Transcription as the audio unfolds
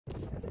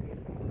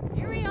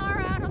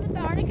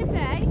Barnegat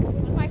Bay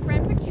with my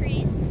friend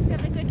Patrice. She's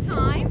having a good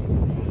time.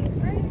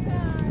 Great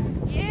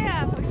time.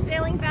 Yeah, we're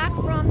sailing back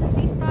from the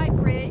Seaside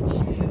Bridge.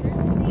 There's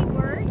the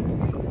Seaward.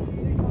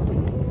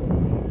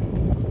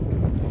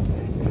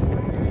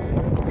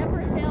 Number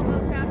of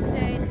sailboats out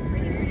today. It's a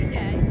pretty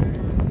day.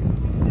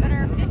 Got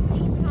our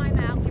 15th time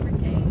out, give or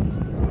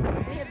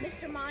take. We have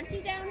Mr. Monty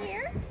down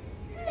here.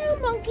 Hello,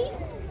 monkey.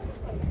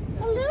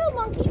 Hello,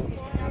 monkey.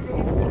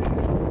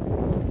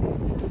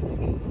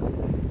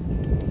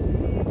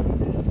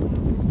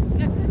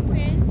 Got good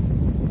wind.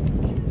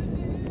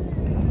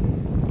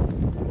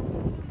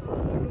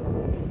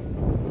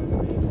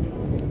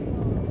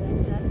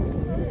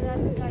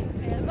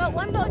 Well,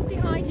 one boat's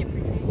behind you,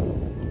 Patrice.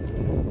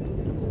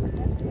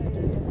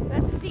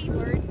 That's a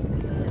Seaward.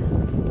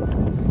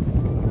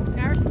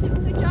 Maris doing a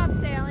good job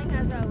sailing,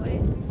 as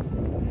always.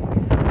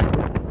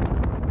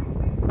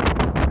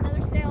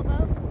 Another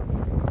sailboat.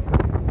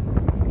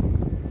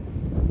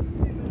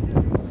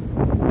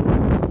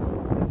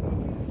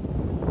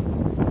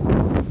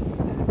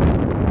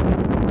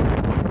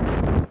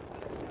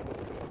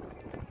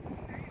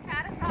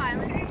 Hatteras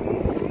Island.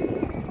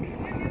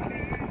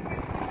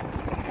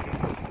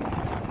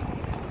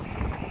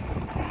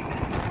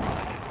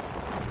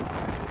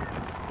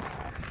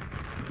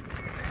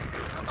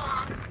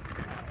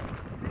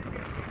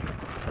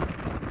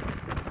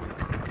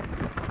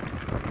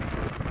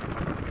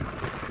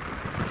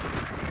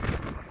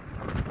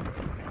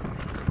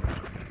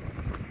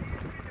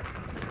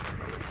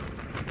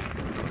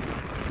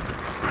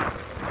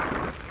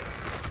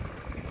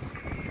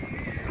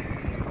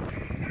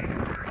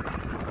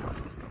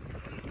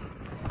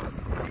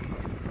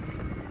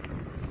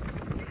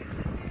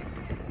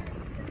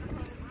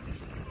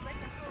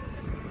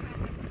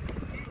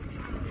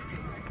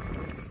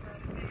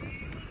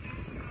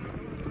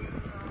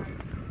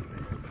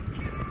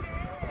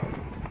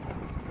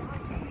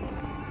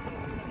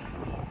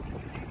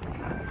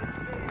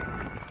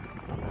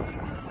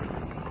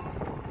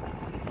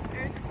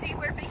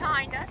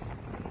 Behind us.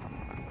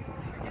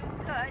 We're doing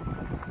good.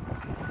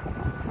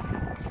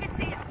 As you can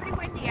see, it's pretty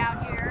windy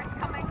out here. It's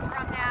coming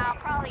from now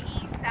probably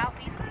east,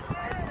 southeast a little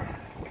bit.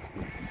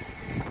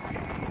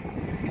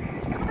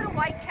 There's a little bit of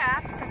white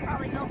caps, so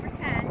probably go for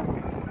 10.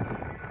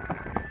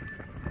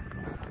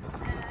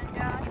 And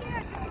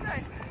yeah, doing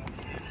good.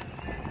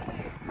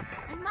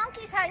 And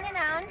Monkey's hanging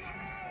on.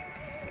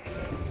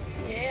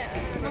 Yeah,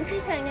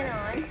 Monkey's hanging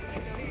on.